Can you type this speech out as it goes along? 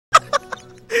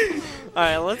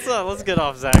right, let's get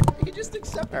off Zach. He just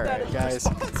accepted All that right, as guys. a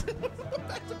response.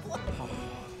 Back to play.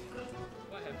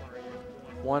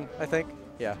 One, I think.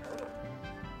 Yeah.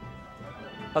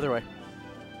 Other way.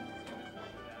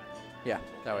 Yeah,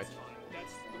 that way.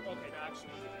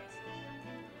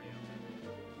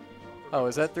 Oh,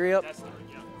 is that 3 up?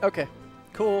 Okay,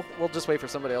 cool. We'll just wait for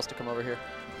somebody else to come over here.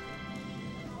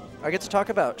 I get to talk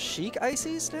about Sheik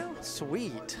ices now?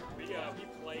 Sweet. We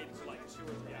played for like 2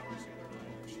 or 3 hours.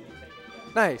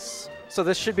 Nice. So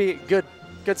this should be good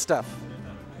stuff.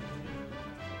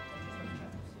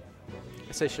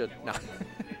 I say should. No.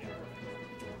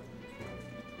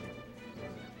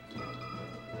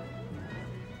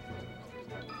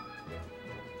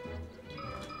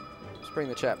 Let's bring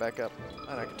the chat back up,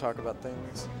 and I can talk about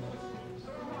things.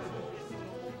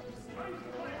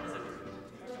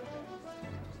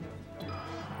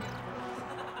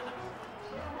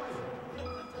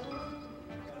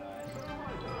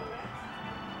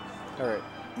 All right.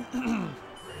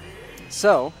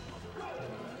 So,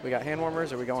 we got hand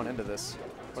warmers. Or are we going into this?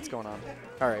 What's going on?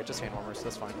 All right, just hand warmers.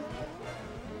 That's fine.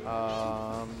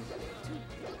 I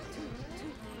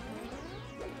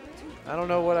don't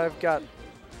know what I've got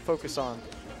focus on.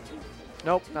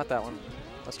 Nope, not that one.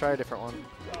 Let's try a different one.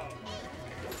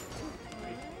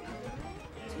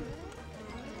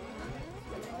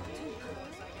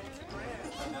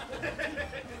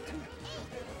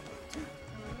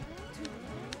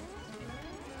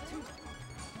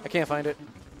 I can't find it.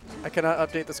 I cannot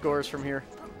update the scores from here.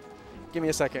 Give me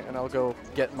a second and I'll go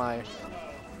get my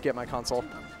console.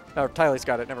 Oh, Tyler's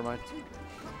got it, never mind.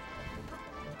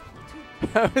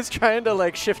 I was trying to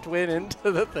like shift win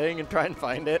into the thing and try and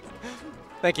find it.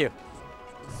 Thank you.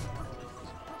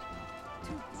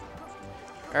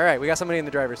 All right, we got somebody in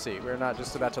the driver's seat. We're not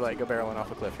just about to like go barreling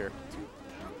off a cliff here.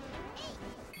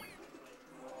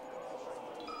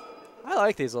 I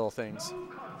like these little things.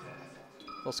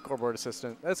 Little scoreboard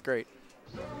assistant. That's great.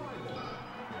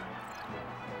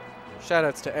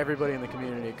 Shoutouts to everybody in the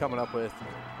community coming up with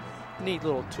neat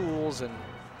little tools and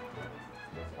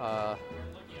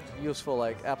useful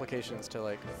like applications to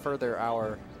like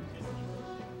further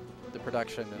the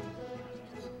production and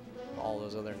all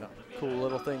those other cool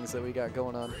little things that we got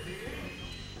going on.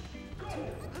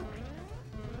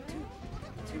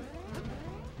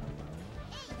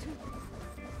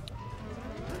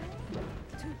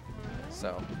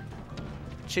 So,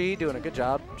 Chi doing a good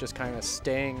job just kind of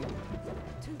staying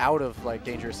out of like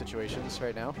dangerous situations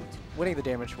right now, winning the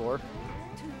damage war.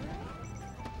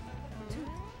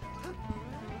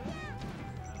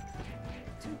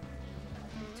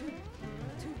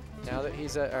 Now that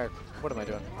he's at, all right, what am I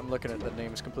doing? I'm looking at the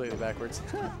names completely backwards.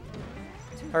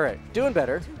 All right, doing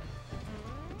better.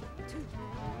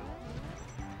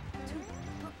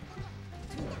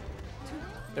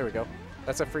 There we go.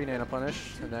 That's a free nano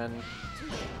punish, and then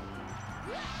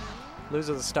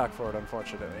loses the stock for it,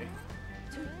 unfortunately.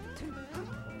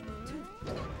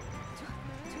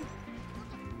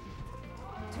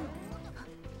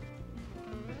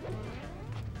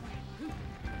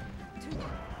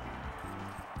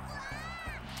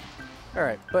 All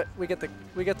right, but we get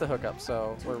the hookup,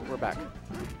 so we're back.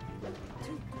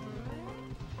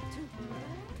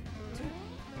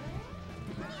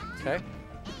 Okay.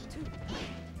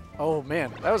 Oh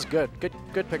man, that was good.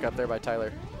 Good pickup there by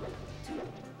Tyler.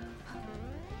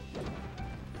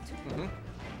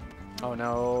 Oh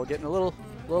no, getting a little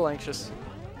anxious.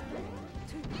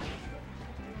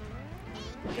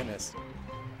 Goodness.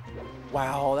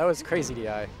 Wow, that was crazy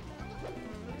DI.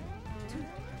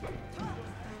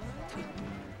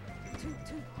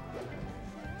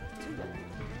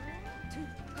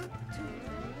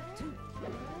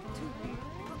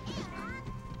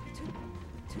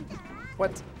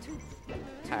 What?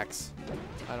 Hacks.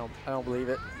 I don't believe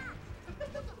it.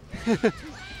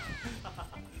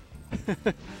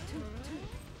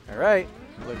 All right,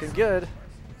 looking good.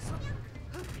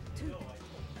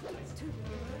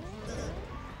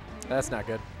 That's not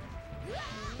good.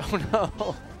 Oh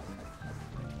no.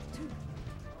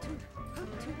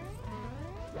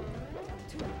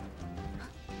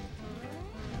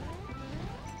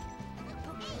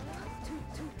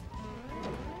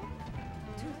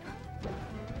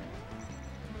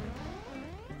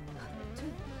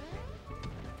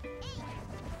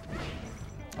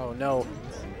 Oh no.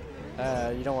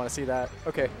 You don't want to see that.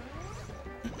 Okay.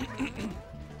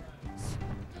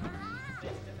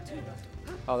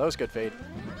 Oh, that was good fade.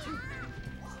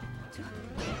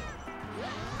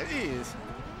 Jeez.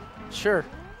 Sure.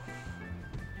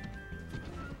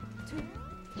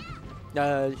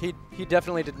 He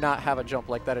definitely did not have a jump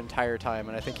like that entire time,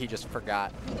 and I think he just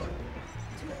forgot.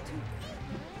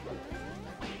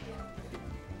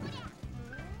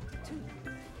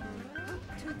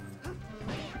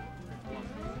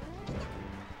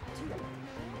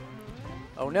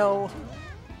 Oh no!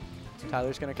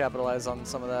 Tyler's gonna capitalize on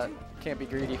some of that. Can't be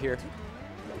greedy here.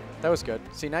 That was good.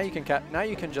 See, now you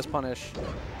can just punish.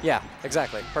 Yeah,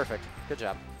 exactly. Perfect. Good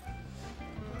job.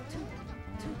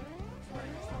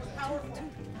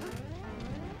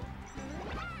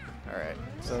 All right.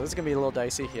 So this is gonna be a little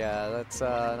dicey. Yeah, that's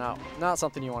not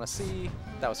something you want to see.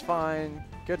 That was fine.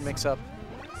 Good mix-up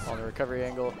on the recovery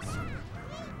angle.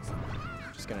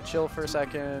 Just gonna chill for a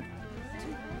second.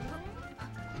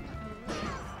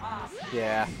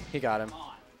 Yeah, he got him.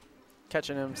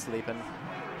 Catching him, sleeping.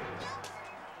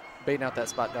 Baiting out that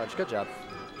spot dodge. Good job.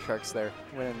 Sharkz there.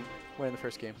 Winning the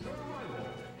first game.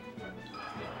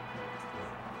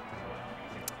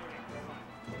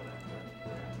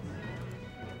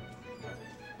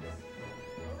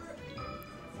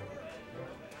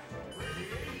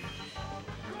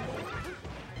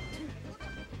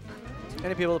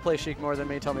 Any people that play Sheik more than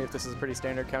me tell me if this is a pretty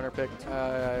standard counter pick.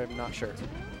 I'm not sure.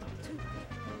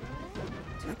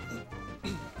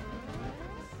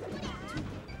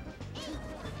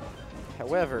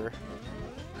 However,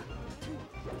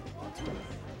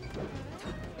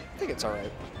 I think it's all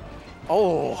right.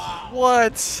 Oh,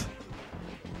 what?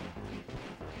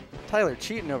 Tyler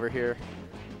cheating over here.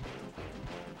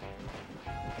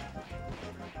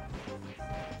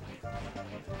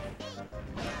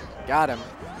 Got him.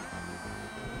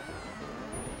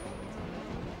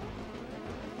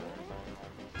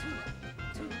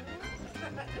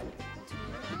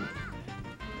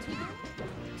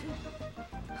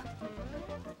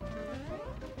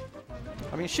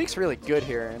 I mean, Sheik's really good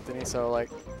here, Anthony, so like,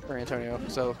 or Antonio,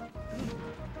 so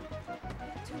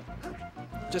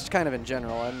just kind of in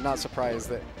general, I'm not surprised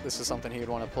that this is something he would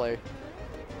want to play.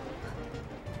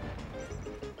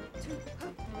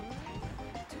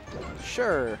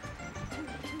 Sure.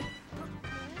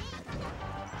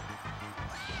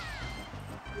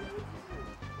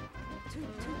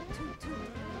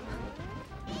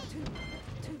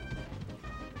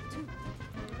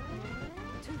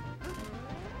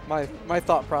 My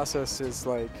thought process is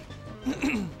like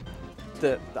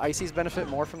the Ices benefit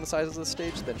more from the size of the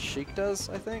stage than Sheik does,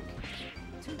 I think.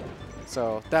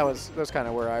 So that was kind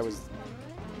of where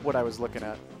what I was looking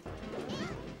at.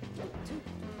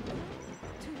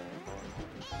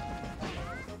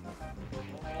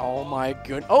 Oh my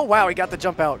good! Oh wow, he got the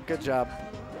jump out. Good job.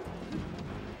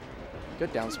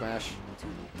 Good down smash.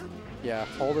 Yeah,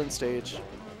 hold in stage.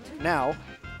 Now,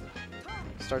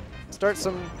 start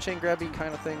some chain grabby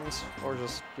kind of things, or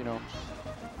just, you know,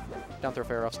 down throw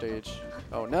fair off stage.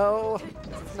 Oh no,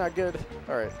 it's not good.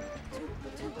 All right,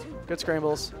 good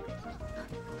scrambles.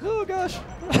 Oh gosh.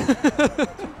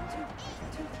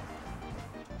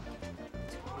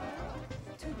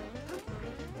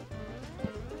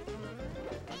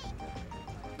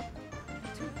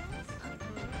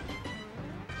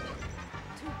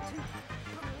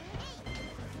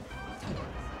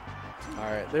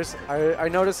 I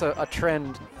notice a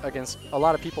trend against a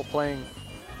lot of people playing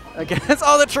against.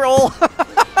 Oh, the troll!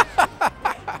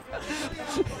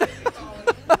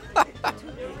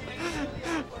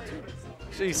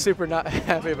 She's super not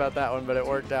happy about that one, but it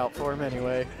worked out for him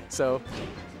anyway. So.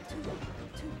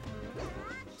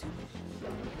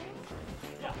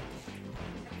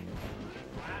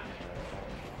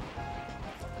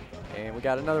 And we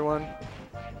got another one.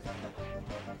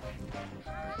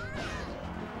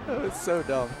 Oh, it's so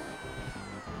dumb.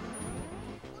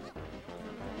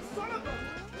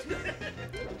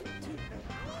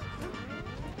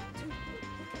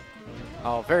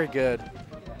 Oh, very good.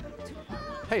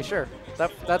 Hey, sure.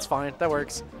 That's fine. That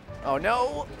works. Oh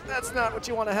no, that's not what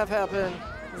you want to have happen.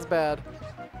 This is bad.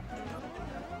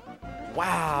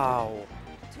 Wow.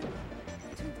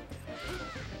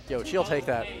 Yo, she'll take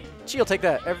that. She'll take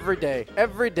that every day.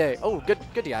 Every day. Oh, good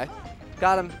DI.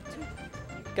 Got him.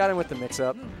 Got him with the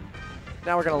mix-up.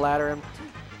 Now we're going to ladder him.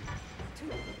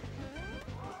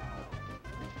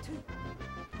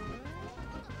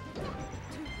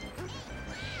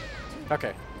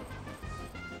 Okay.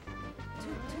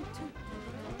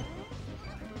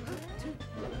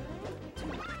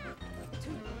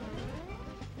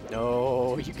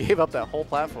 No, you gave up that whole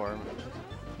platform.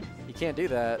 You can't do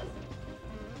that.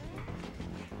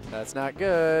 That's not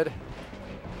good.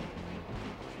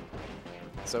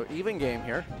 So even game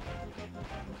here.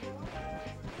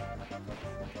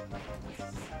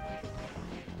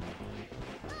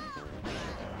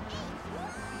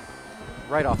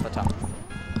 Right off the top.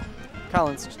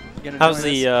 Colin's gonna. How's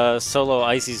the solo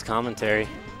Ices commentary?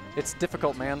 It's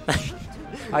difficult, man.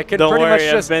 I can Don't pretty worry,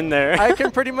 much just I've been there. I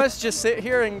can pretty much just sit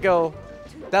here and go,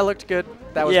 that looked good.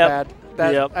 That was Yep. bad.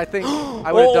 That Yep. I think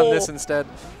I would have done this instead.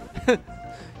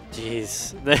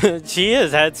 Jeez. She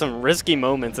has had some risky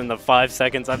moments in the 5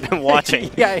 seconds I've been watching.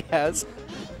 Yeah, he has.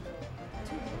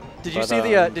 Did you see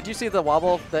the Did you see the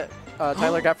wobble that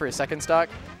Tyler got for his second stock?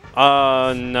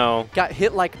 No. Got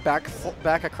hit like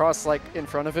back across like in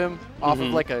front of him off of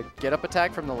like a get up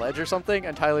attack from the ledge or something,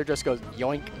 and Tyler just goes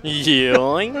yoink.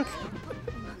 Yoink.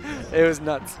 It was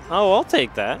nuts. Oh, I'll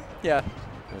take that. Yeah.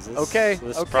 Is this, Okay.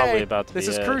 This okay. is probably about to this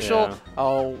be is it, crucial. yeah.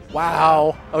 Oh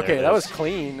wow. There Okay, it that was is.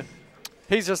 clean.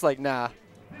 He's just like nah.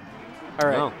 All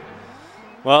right. Oh.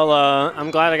 Well,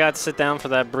 I'm glad I got to sit down for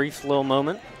that brief little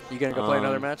moment. You gonna go play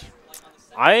another match?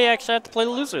 I actually have to play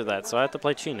the loser of that, so I have to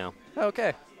play Chi now.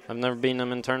 Okay. I've never beaten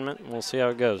him in tournament. We'll see how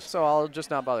it goes. So I'll just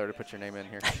not bother to put your name in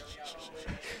here.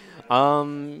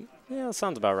 Yeah, that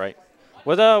sounds about right.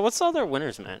 What's the other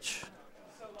winners match?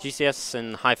 GCS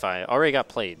and Hi-Fi already got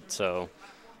played, so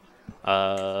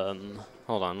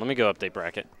hold on, let me go update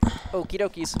bracket. Okie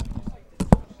dokies.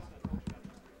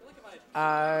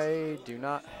 I do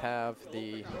not have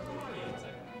the.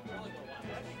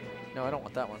 No, I don't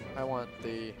want that one. I want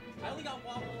the. That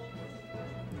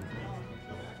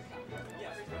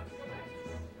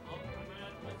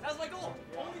was my goal.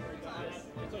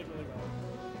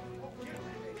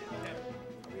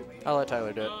 I'll let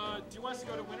Tyler do it. Do you want us to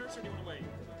go to winners or do you want to wait?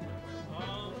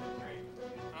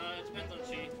 It depends on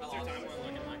Chi. What's your time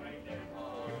looking like?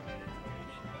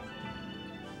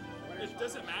 It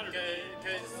doesn't matter.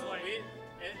 Because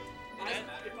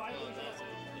If I lose,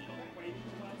 wait.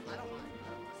 I don't mind.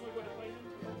 So we go to play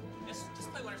them?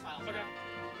 Just play winner's final. Okay.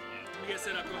 We get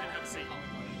set up. Go ahead and have a seat.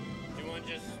 do you want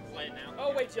to just play it now?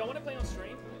 Oh, wait. Do y'all want to play on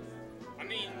stream? I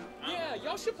mean, Yeah,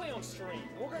 y'all should play on stream.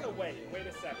 We're going to wait. Wait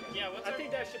a second. Yeah, I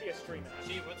think that should be a stream match.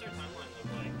 Chi, what's our timeline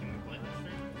look like? Can we play on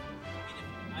stream?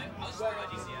 I was talking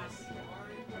about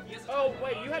GCS. Oh,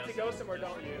 wait. You have to go somewhere,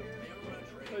 don't you?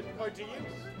 Or do you?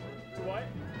 To what?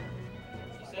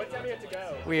 What time do you have to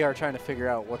go? We are trying to figure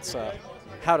out what's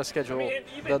how to schedule I mean,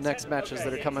 even the next matches okay.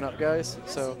 that are coming up, guys.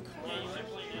 So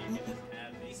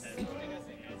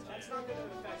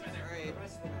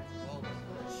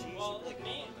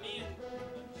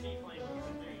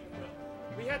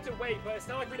We have to wait, but it's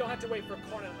not like we don't have to wait for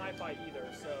Corn and Hi-Fi either,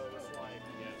 so it's like...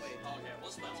 Okay,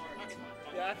 we'll split.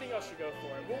 Yeah, I think I should go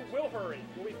for it. We'll hurry.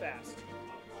 We'll be fast.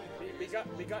 We got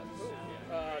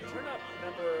turn up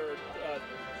number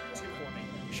 2 for me.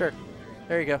 sure,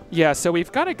 there you go. Yeah, so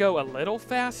we've got to go a little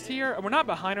fast here. We're not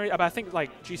behind, but I think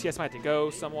like GCS might have to go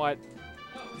somewhat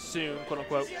soon, quote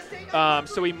unquote.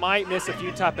 So we might miss a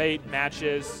few top 8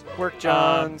 matches. Work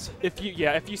Johns. If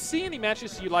you see any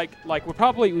matches you like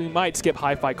we might skip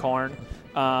Hi-Fi Karn.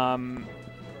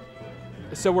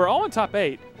 So we're all in top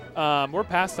 8. We're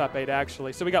past top 8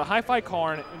 actually. So we got Hi-Fi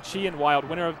Karn and Chi and Wild,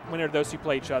 winner of those who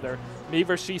play each other. Me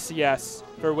versus GCS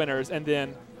for winners, and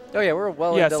then Oh yeah, we're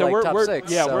well into so like top we're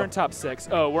 6. yeah so. we're in top 6.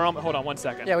 Oh, we're on. Hold on 1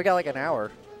 second. Yeah, we got like an hour.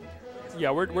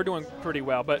 Yeah, we're doing pretty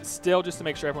well, but still, just to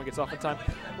make sure everyone gets off in time.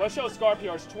 Let's show Scar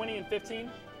PRs 20 and 15.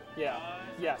 Yeah.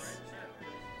 Yes.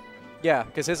 Yeah,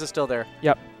 because his is still there.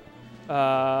 Yep.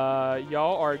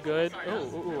 Y'all are good.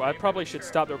 Ooh, I probably should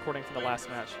stop the recording from the last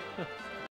match.